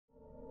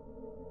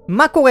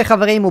מה קורה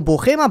חברים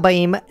וברוכים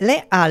הבאים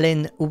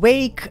לאלן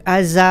וייק.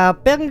 אז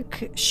הפרק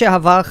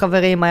שעבר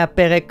חברים היה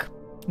פרק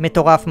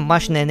מטורף,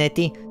 ממש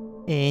נהניתי.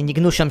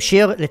 ניגנו שם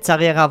שיר,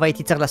 לצערי הרב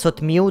הייתי צריך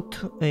לעשות מיוט,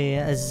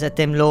 אז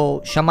אתם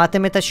לא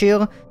שמעתם את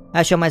השיר.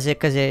 היה שם איזה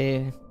כזה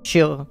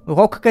שיר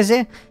רוק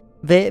כזה,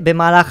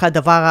 ובמהלך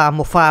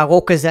המופע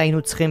הרוק הזה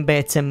היינו צריכים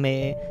בעצם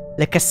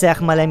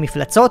לכסח מלא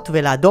מפלצות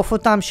ולהדוף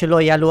אותם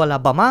שלא יעלו על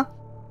הבמה,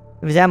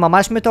 וזה היה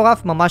ממש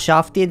מטורף, ממש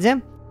אהבתי את זה.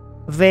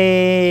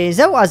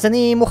 וזהו, אז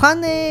אני מוכן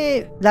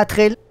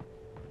להתחיל.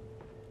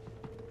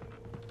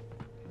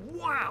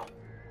 Wow!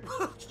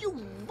 You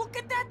look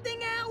at that thing,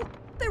 Al!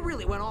 They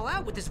really went all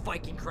out with this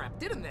Viking crap,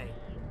 didn't they?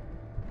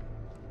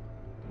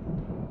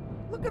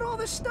 Look at all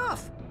this stuff.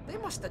 They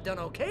must have done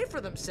okay for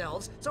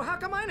themselves, so how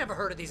come I never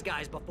heard of these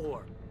guys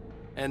before?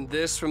 And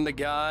this from the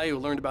guy who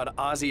learned about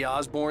Ozzy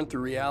Osbourne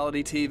through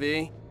reality TV?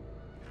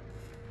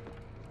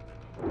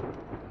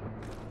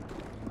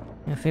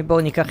 יפה,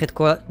 בואו ניקח את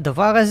כל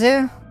הדבר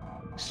הזה.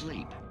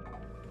 Sleep.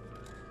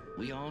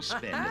 We all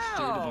spend a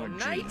third of our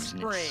dreams in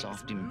its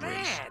soft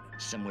embrace,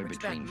 somewhere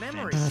between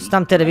fantasy.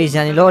 סתם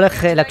טלוויזיה, אני לא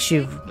הולך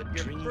להקשיב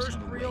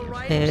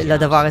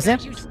לדבר הזה.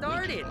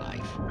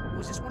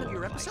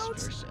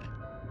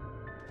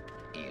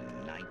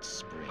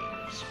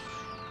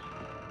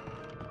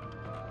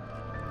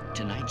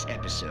 Tonight's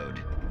episode.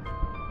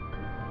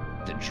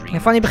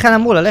 איפה אני בכלל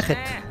אמור ללכת?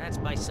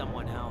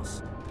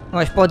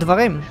 יש פה עוד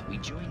דברים.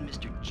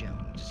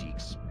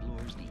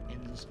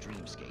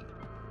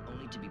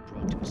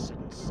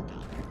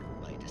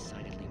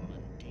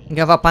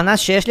 אגב, הפנס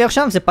שיש לי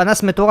עכשיו זה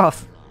פנס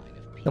מטורף.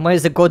 אתה אומר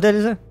איזה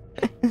גודל זה?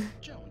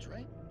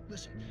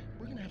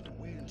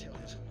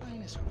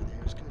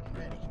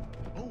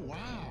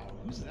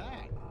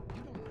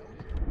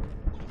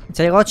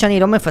 רוצה לראות שאני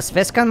לא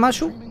מפספס כאן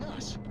משהו?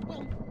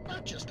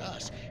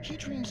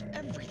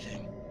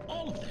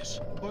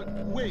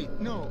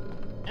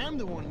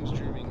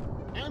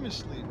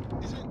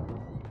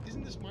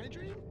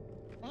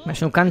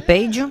 משהו כאן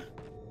פייג'?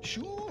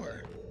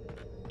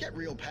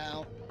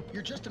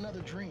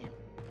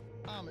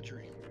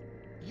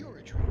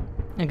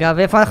 אגב,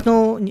 איפה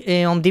אנחנו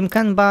עומדים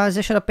כאן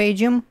בזה של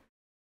הפייג'ים?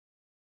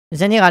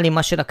 זה נראה לי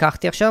מה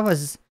שלקחתי עכשיו,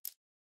 אז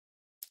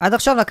עד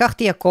עכשיו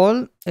לקחתי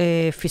הכל,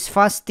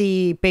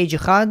 פספסתי פייג'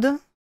 אחד,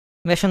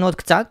 ויש לנו עוד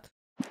קצת.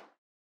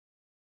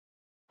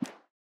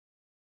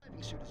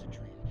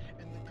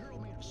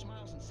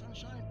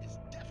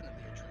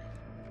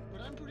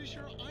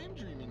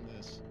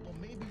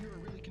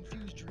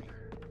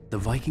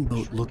 The Viking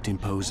boat looked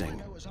imposing,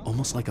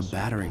 almost like a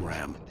battering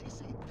ram.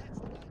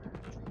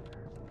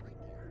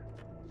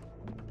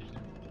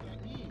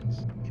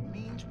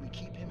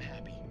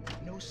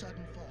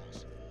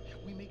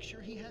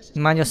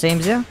 מה אני עושה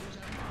עם זה?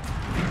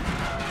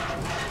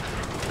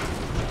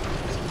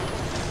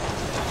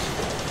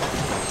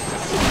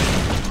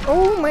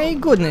 מי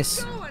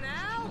גודנס.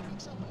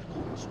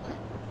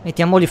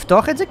 הייתי אמור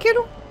לפתוח את זה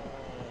כאילו?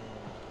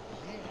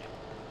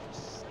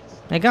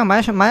 רגע,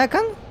 מה היה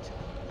כאן?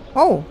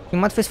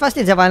 כמעט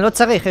פספסתי את זה, אבל אני לא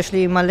צריך, יש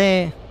לי מלא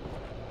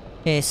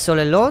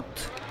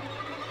סוללות.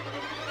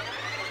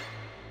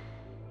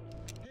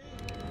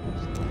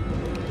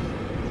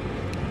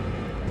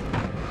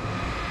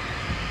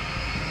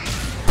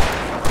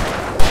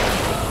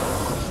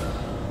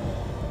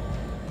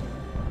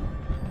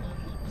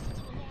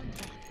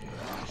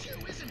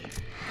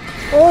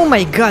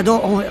 אומייגאד,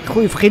 איך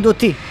הוא הפחיד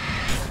אותי.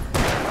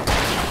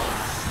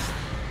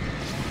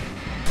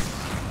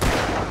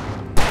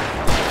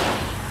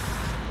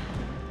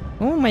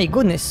 מי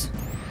גודנס.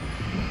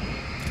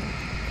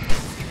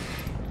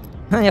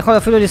 אני יכול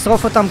אפילו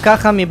לשרוף אותם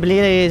ככה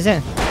מבלי זה.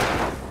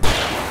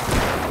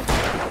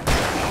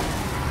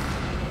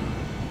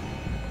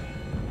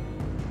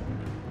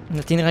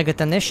 נתין רגע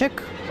את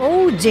הנשק.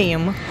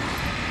 ג'ים.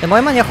 אתם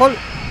רואים מה אני יכול?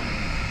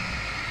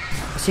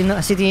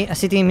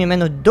 עשיתי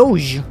ממנו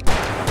דוז'.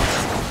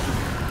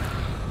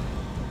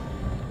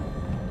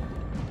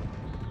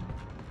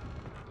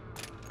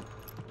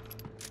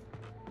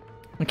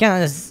 כן,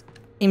 אז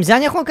עם זה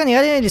אני יכול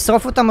כנראה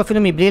לשרוף אותם אפילו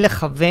מבלי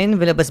לכוון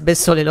ולבזבז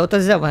סוללות על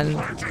זה, אבל...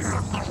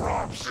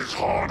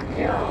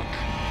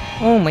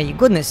 מי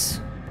גודנס.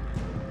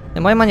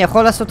 אתם רואים מה אני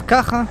יכול לעשות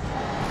ככה?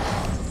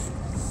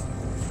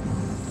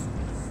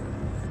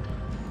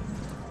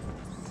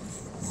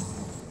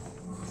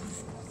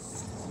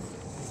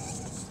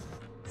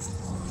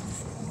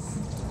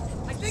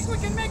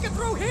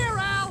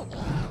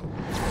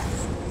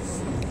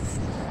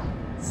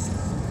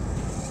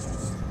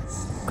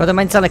 קודם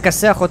אני צריך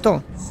לכסח אותו.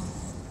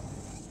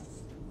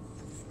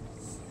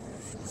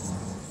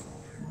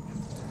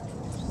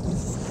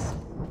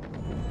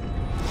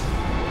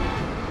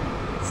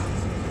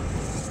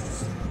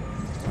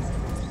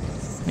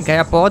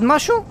 היה פה עוד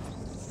משהו?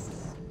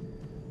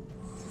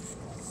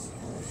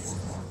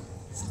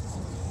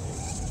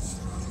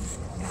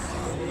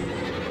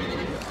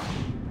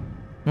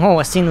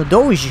 עשינו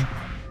דוז'.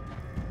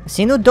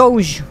 עשינו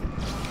דוז'.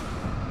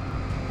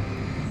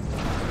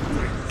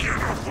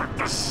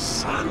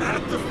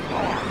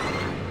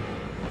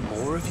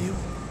 More of you?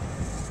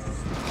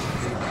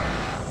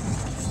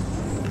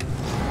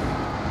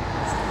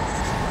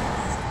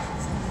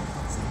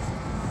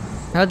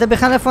 אני לא יודע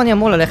בכלל איפה אני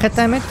אמור ללכת,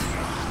 האמת.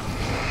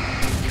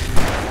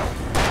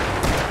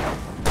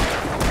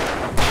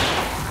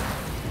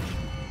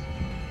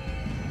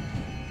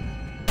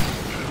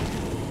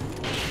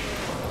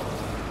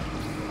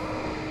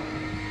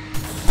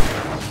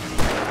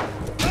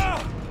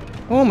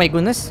 Oh my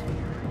goodness.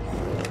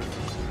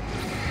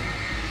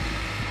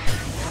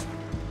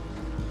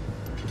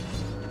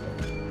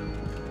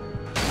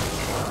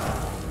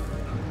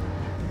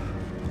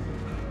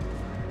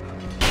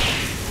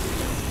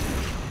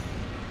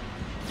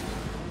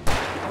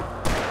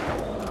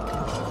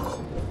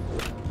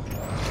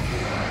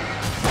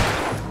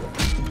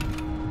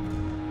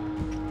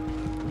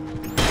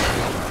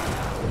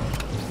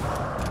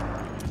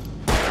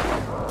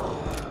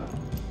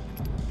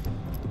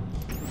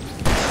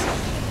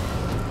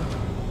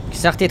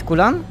 כיסחתי את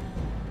כולם?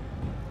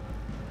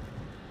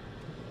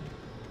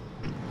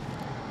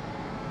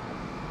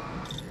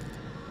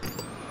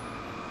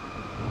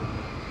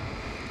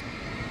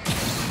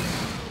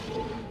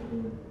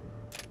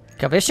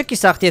 מקווה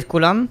שכיסחתי את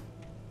כולם.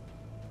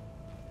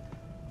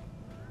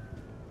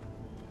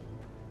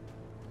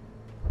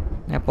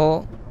 היה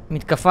פה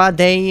מתקפה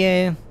די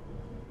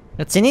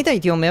רצינית,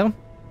 הייתי אומר.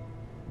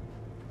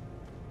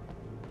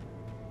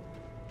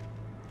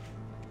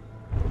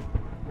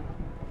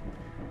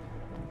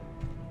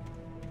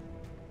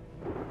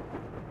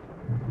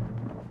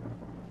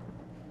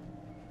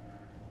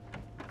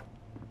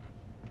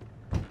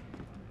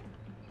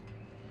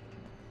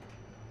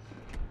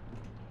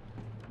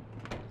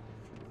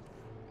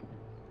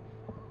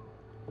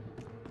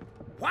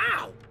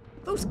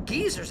 Those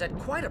geezers had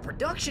quite a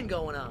production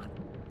going on.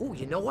 Ooh,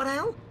 you know what,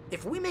 Al?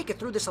 If we make it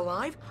through this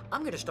alive,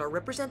 I'm gonna start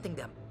representing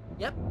them.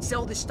 Yep,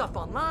 sell this stuff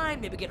online,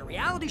 maybe get a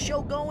reality show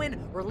going,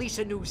 release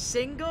a new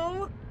single.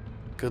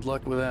 Good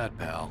luck with that,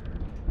 pal.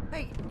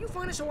 Hey, you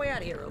find us a way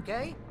out of here,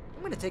 okay?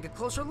 I'm gonna take a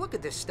closer look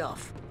at this stuff.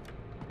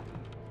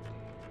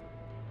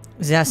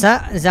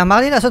 זה אמר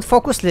לי לעשות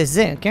פוקוס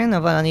לזה, כן?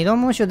 אבל אני לא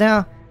ממש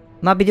יודע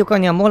מה בדיוק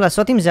אני אמור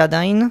לעשות עם זה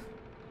עדיין.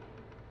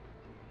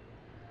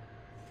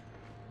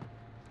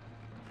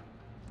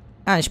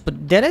 יש פה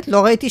דלת?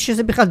 לא ראיתי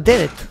שזה בכלל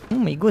דלת.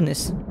 מי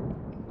גודנס.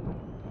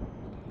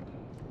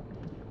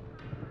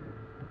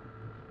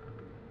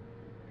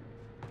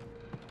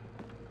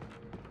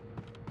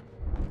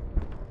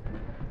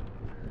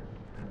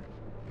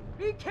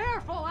 Be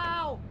careful,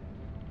 Al.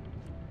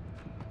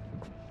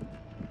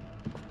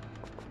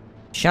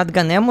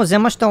 שטגן אמו? זה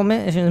מה שאתה אומר?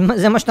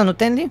 זה מה שאתה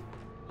נותן לי?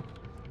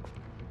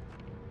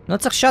 לא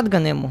צריך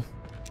שטגן אמו.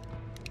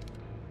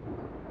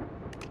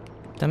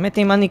 האמת,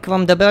 אם אני כבר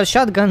מדבר על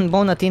שטגן,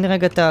 בואו נתין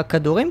רגע את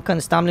הכדורים כאן,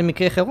 סתם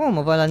למקרה חירום,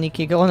 אבל אני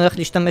כעיקרון הולך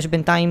להשתמש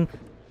בינתיים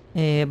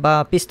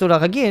בפיסטול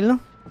הרגיל.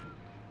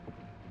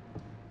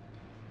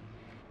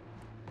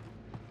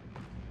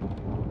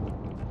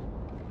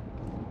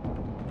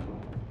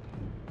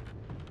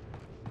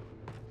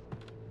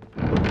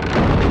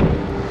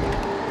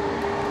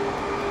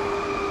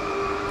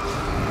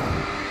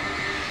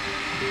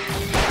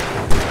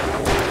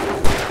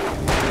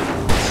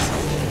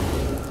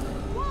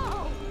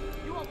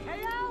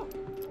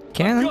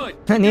 כן,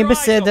 אני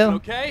בסדר.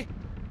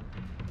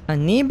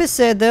 אני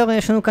בסדר,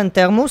 יש לנו כאן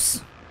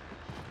תרמוס.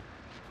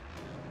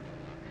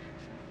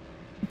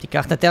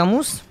 תיקח את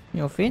התרמוס,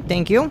 יופי,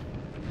 thank you.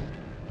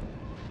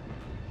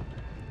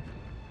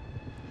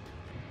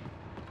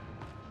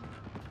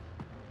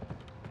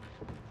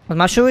 עוד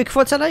משהו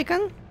יקפוץ עליי כאן?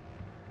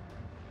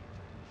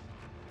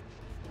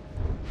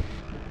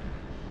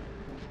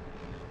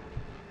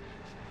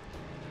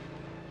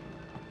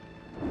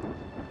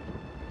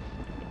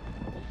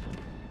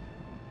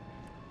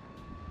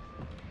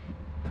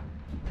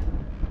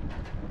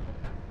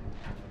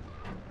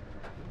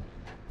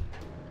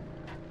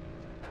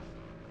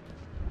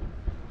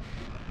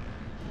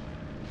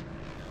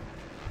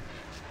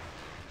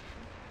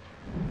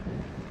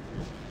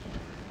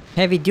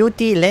 heavy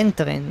duty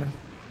lantern.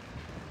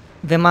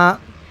 ומה...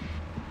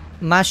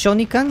 מה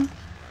השוני כאן?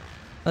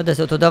 לא יודע,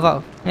 זה אותו דבר.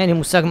 אין לי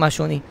מושג מה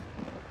השוני.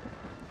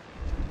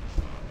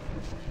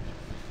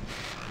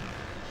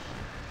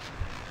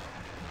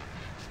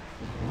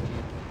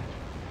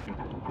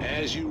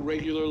 As you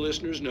regular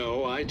listeners know,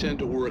 I tend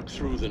to work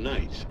through the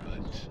night,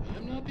 but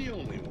I'm not the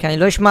only one. כי אני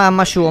לא אשמע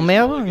מה שהוא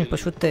אומר, אני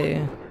פשוט...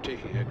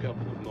 Taking a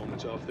couple of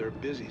moments off their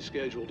busy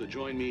schedule to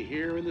join me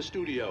here in the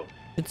studio.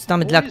 פשוט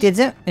סתם הדלקתי את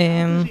זה.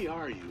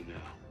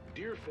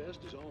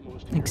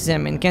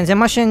 examine, כן, זה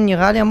מה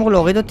שנראה לי אמור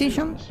להוריד אותי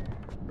שם?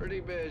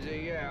 Pretty busy,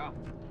 yeah.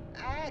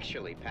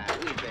 Actually, Pat,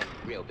 we've been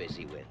real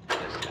busy with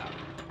this stuff.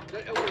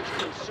 Which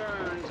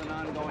concerns an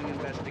ongoing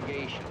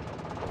investigation.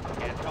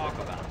 Can't talk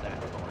about that.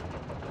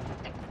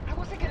 I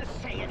wasn't gonna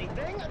say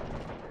anything.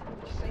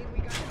 Just saying we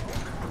got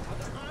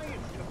other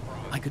irons to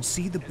fry. I could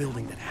see the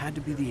building that had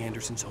to be the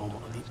Andersons' home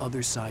on the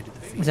other side of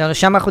the field. זה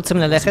לשם אנחנו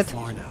צריכים ללכת.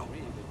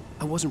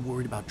 I wasn't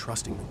worried about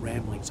trusting the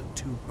ramblings of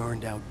two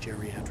burned-out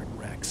geriatric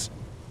wrecks.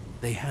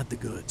 They had the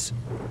goods.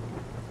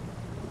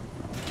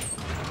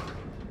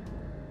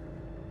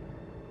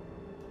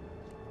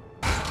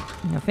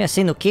 יופי,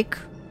 עשינו קיק.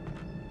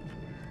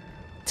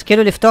 צריך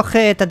כאילו לפתוח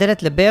את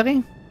הדלת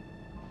לברי.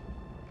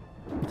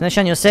 לפני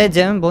שאני עושה את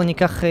זה, בואו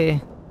ניקח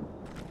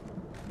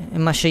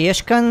מה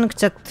שיש כאן.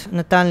 קצת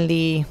נתן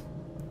לי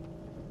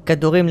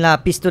כדורים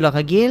לפיסטול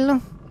הרגיל.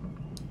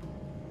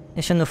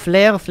 יש לנו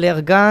פלייר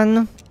גן.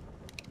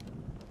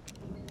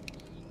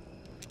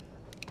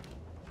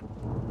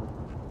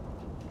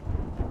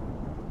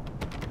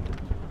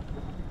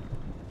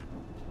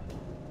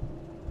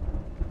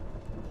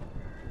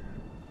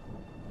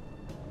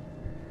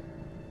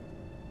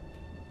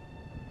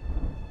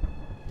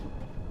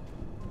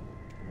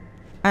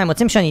 הם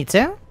רוצים שאני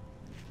אצא?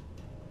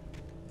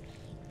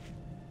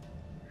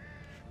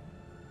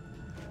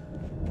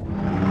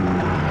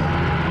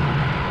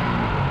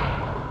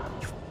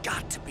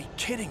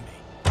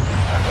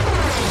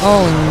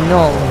 Oh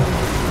no.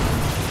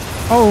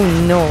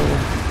 Oh no.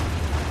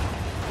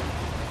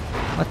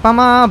 עוד פעם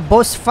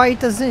הבוס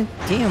פייט הזה?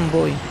 damn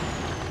boy.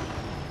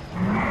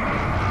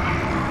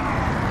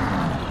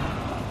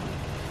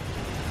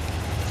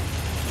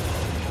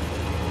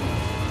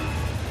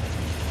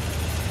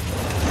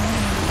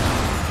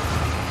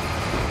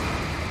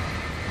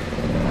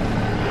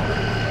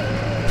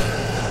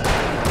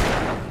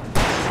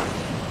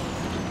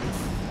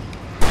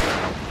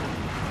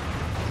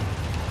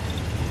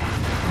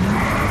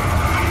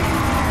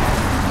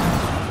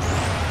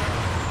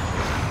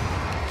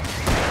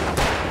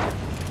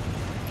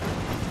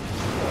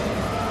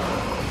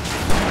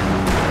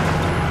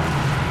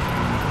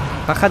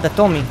 פחד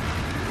אטומי.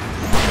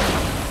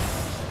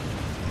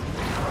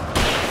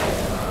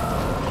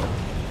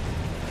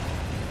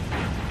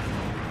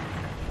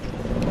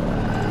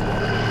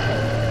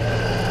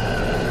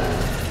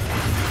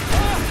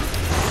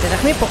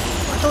 תלך מפה,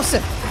 מה אתה עושה?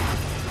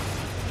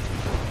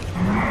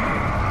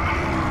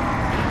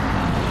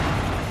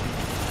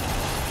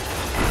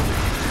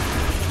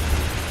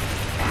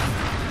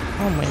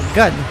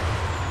 אומייגאד,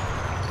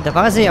 הדבר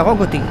הזה ירוג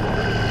אותי.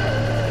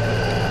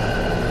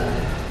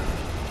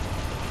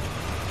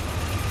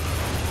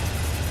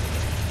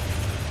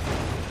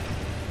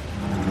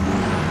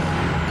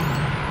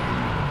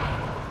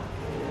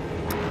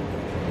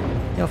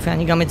 יופי,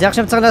 אני גם את זה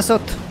עכשיו צריך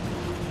לעשות.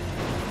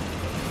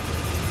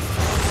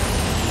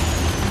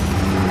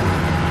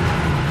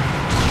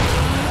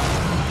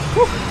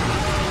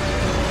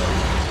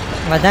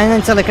 ועדיין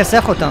אני צריך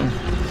לכסח אותם.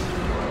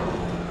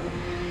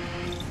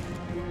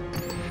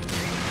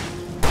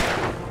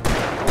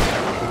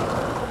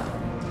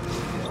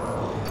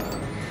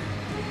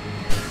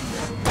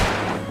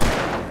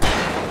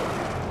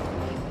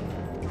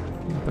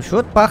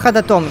 פשוט פחד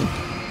אטומי.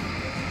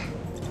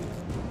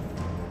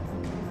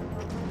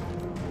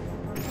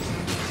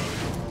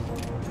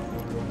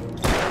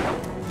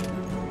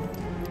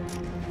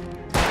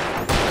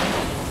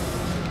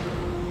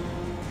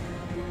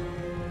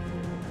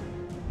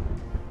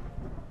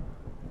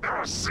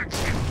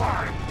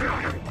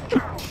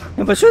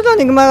 פשוט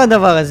לא נגמר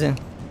הדבר הזה.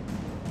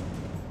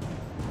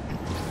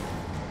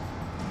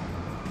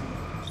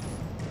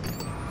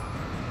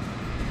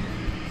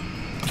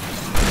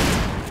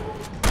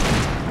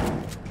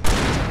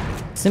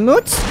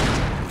 סמוץ?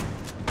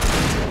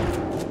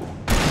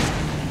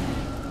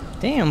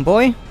 damn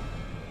boy.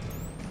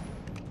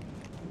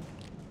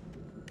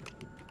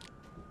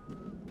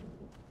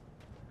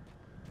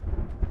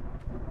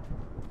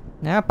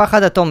 זה היה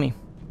פחד אטומי.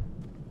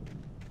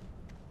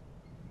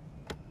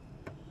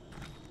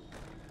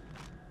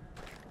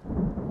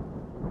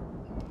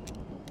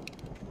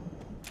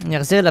 אני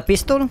אחזיר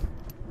לפיסטול.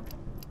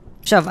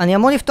 עכשיו, אני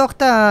אמור לפתוח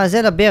את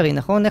זה לברי,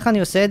 נכון? איך אני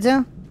עושה את זה?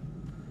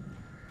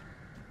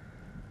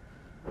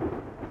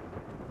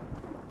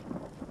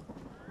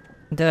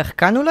 דרך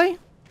כאן אולי?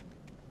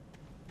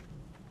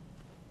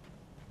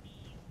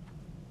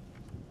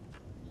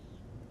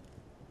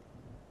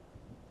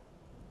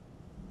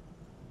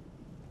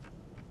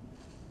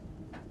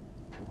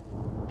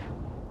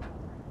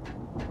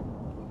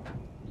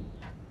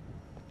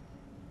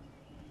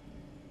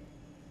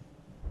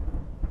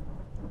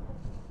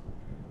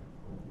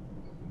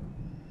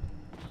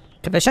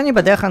 מקווה שאני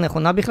בדרך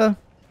הנכונה בכלל.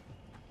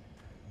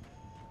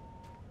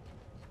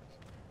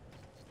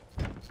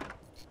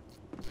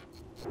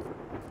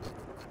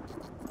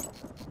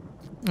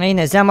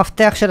 הנה, זה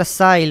המפתח של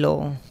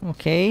הסיילו.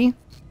 אוקיי.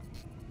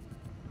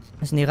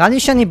 אז נראה לי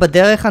שאני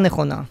בדרך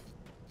הנכונה.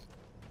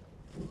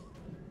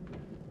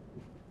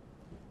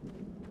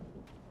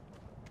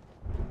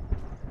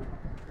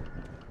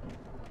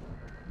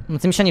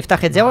 רוצים שאני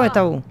אפתח את זה או את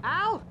ההוא?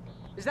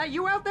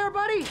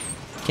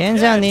 כן,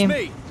 זה אני.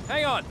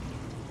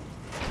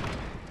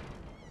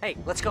 Hey,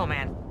 let's go,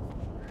 man.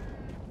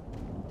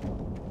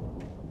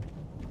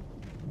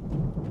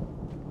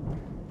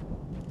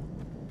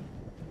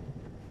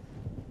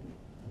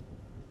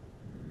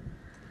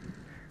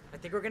 I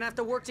think we're gonna have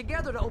to work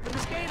together to open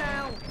this gate,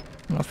 Al.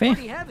 יופי.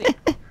 Pretty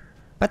heavy.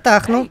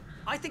 פתחנו. Hey,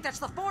 I think that's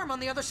the farm on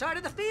the other side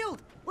of the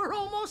field. We're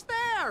almost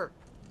there.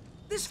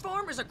 This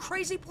farm is a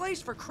crazy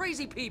place for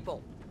crazy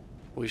people.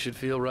 We should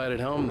feel right at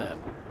home then.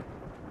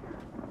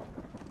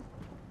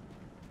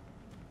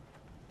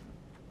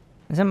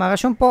 זה מה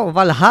רשום פה?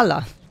 ולהלה.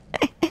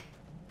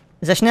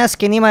 זה שני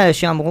הסקינים האלה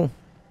שאמרו.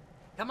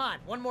 Come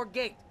on, one more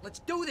gate. Let's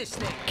do this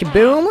thing.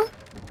 כבום?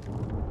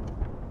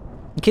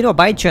 כאילו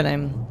הבית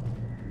שלהם.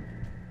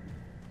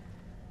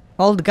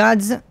 Old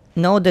gods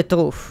know the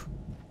truth.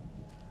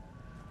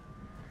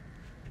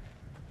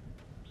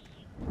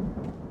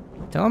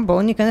 טוב,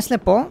 בואו ניכנס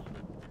לפה.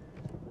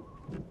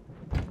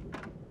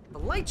 The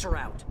lights are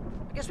out.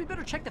 I guess we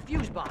better check the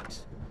fuse box.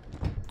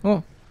 או,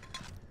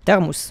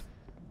 תרמוס.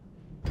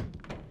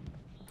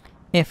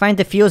 Find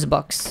the fuse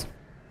box.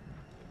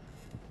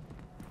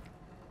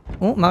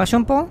 או, מה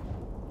רשום פה?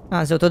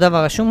 זה אותו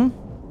דבר רשום.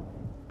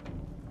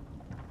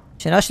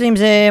 שאלה שלי אם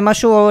זה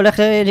משהו הולך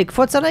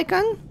לקפוץ עליי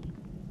כאן?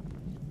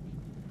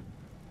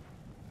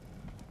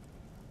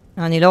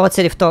 אני לא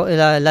רוצה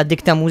להדליק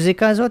את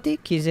המוזיקה הזאת,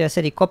 כי זה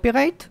יעשה לי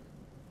קופירייט.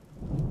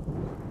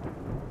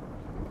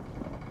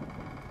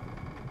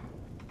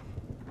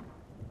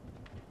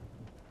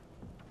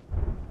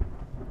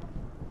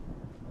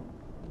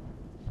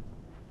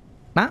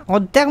 מה?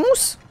 עוד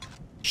תרמוס?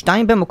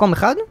 2 במקום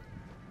אחד?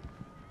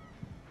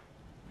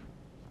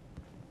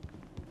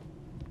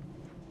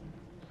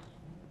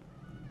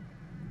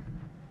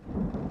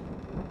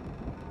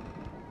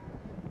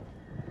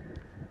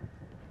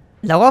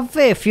 לרוב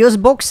פיוז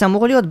בוקס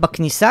אמור להיות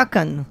בכניסה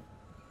כאן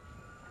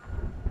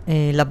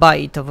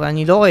לבית, אבל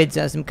אני לא רואה את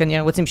זה, אז הם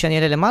כנראה רוצים שאני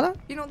אעלה למעלה?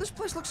 You know, this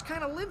place looks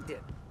kind of lived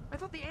in. I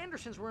thought the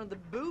Andersons were in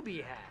the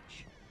booby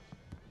hatch.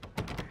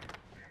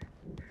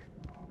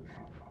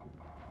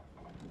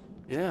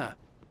 Yeah,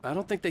 I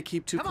don't think they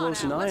keep too Come on,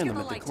 close an Al, eye let's on get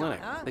them the at the lights on,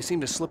 clinic. huh? They seem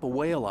to slip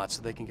away a lot so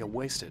they can get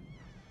wasted.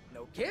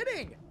 No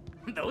kidding.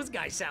 Those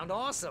guys sound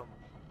awesome.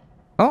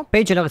 או,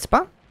 פייג' על הרצפה?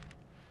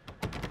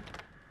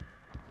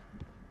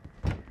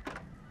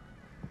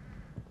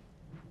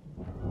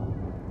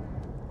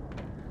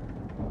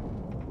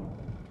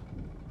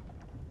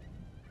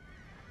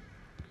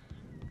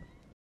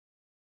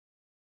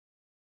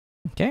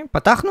 אוקיי,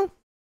 פתחנו?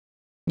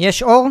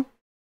 יש אור?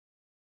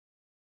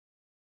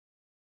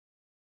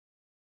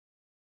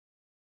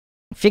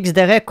 Fix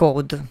the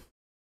record.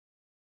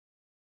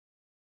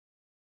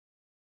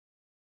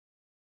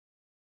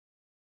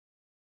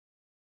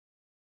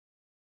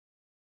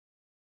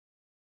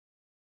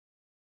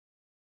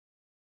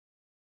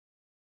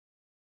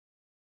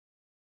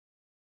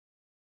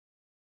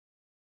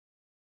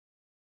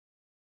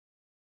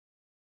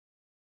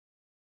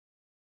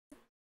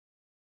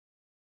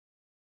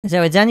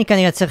 זהו, את זה אני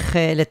כנראה צריך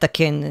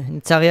לתקן.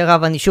 לצערי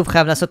הרב אני שוב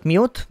חייב לעשות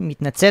מיוט,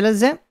 מתנצל על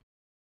זה.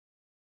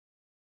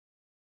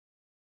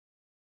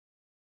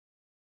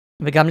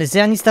 וגם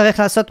לזה אני אצטרך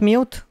לעשות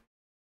מיוט.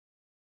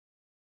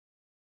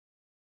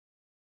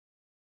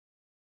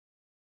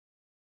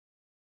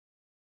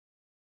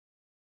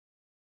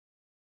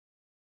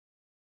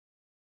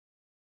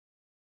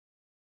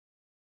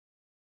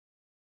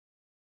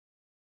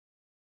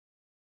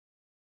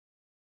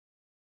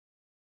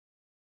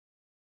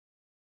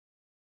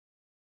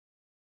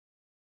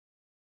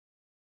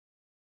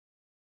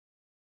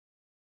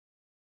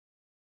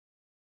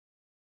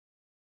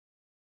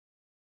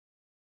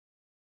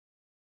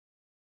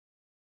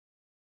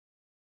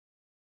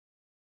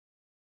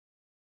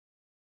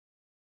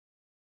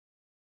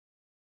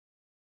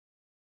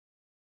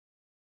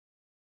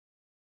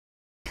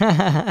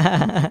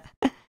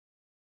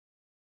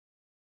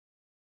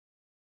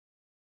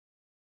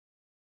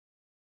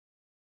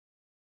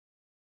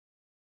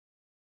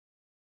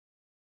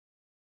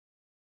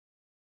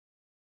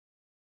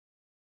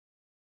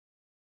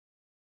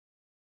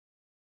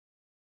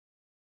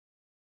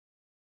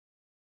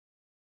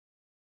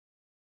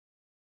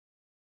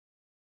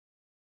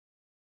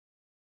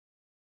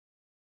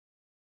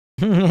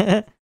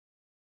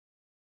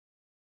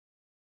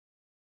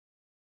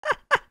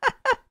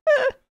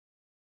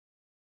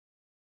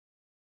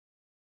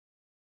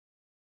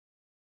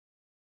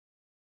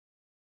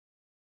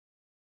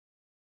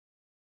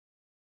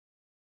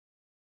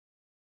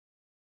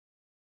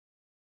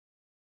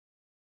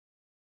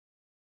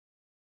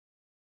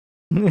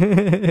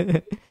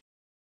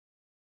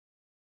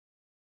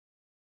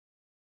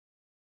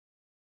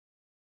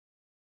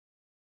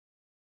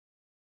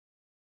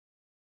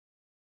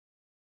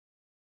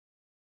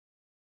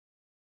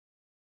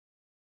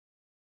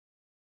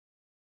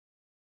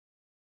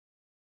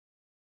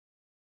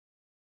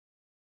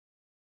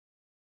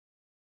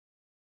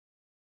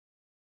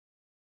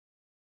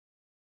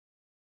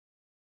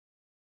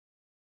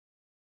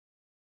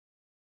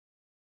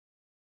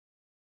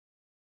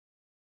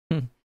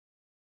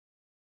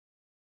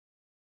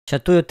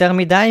 שתו יותר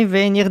מדי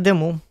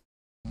ונרדמו.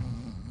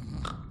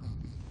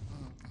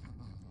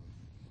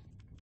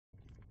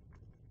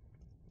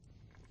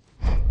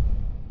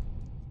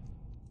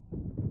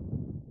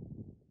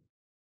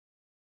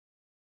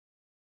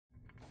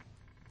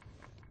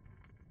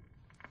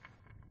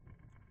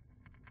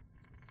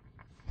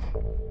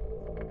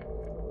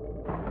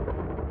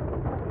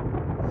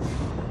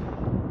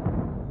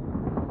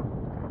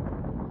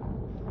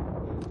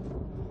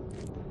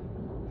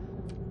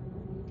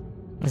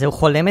 אז הוא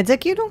חולם את זה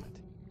כאילו?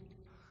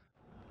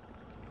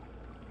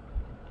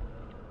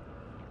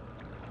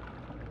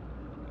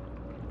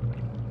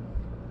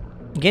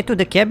 Get to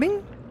the cabin?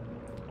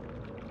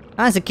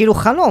 זה כאילו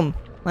חלום.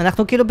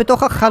 אנחנו כאילו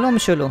בתוך החלום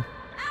שלו.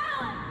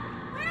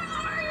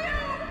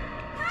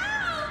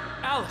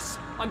 Alice,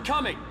 I'm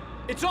coming.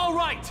 It's all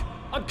right.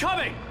 I'm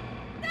coming.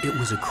 It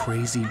was a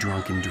crazy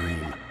drunken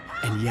dream,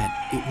 and yet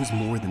it was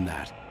more than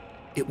that.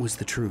 It was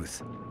the truth,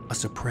 a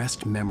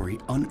suppressed memory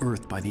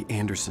unearthed by the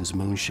Andersons'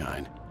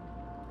 moonshine.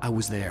 I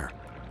was there,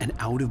 an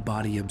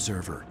out-of-body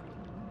observer.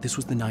 This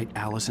was the night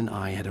Alice and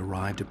I had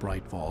arrived at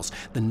Bright Falls,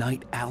 the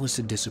night Alice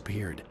had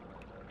disappeared.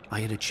 I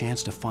had a chance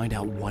to find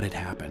out what had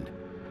happened.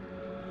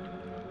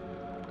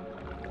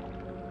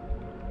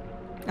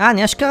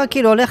 אני אשכרה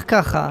כאילו הולך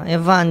ככה,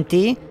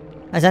 הבנתי.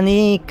 אז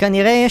אני,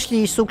 כנראה יש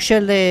לי סוג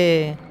של...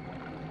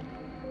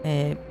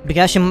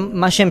 בגלל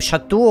שמה שהם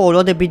שתו, או לא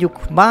יודע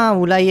בדיוק מה,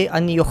 אולי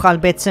אני יוכל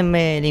בעצם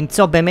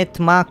למצוא באמת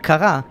מה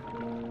קרה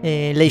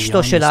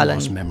לאשתו של אלן.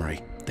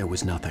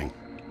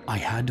 I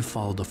had to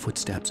follow the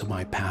footsteps of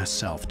my past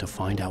self to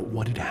find out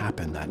what had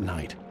happened that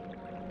night.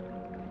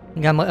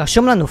 גם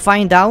רשום לנו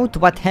find out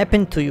what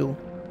happened to you.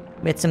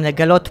 בעצם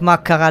לגלות מה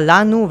קרה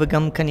לנו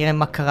וגם כנראה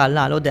מה קרה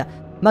לה, לא יודע.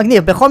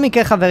 מגניב, בכל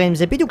מקרה חברים,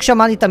 זה בדיוק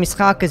שמעתי את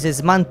המשחק, זה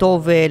זמן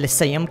טוב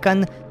לסיים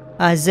כאן.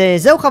 אז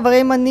זהו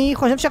חברים, אני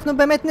חושב שאנחנו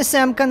באמת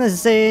נסיים כאן,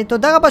 אז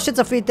תודה רבה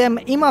שצפיתם.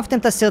 אם אהבתם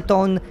את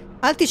הסרטון,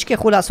 אל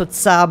תשכחו לעשות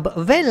סאב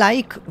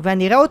ולייק,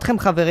 ואני אראה אתכם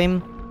חברים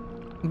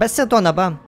בסרטון הבא.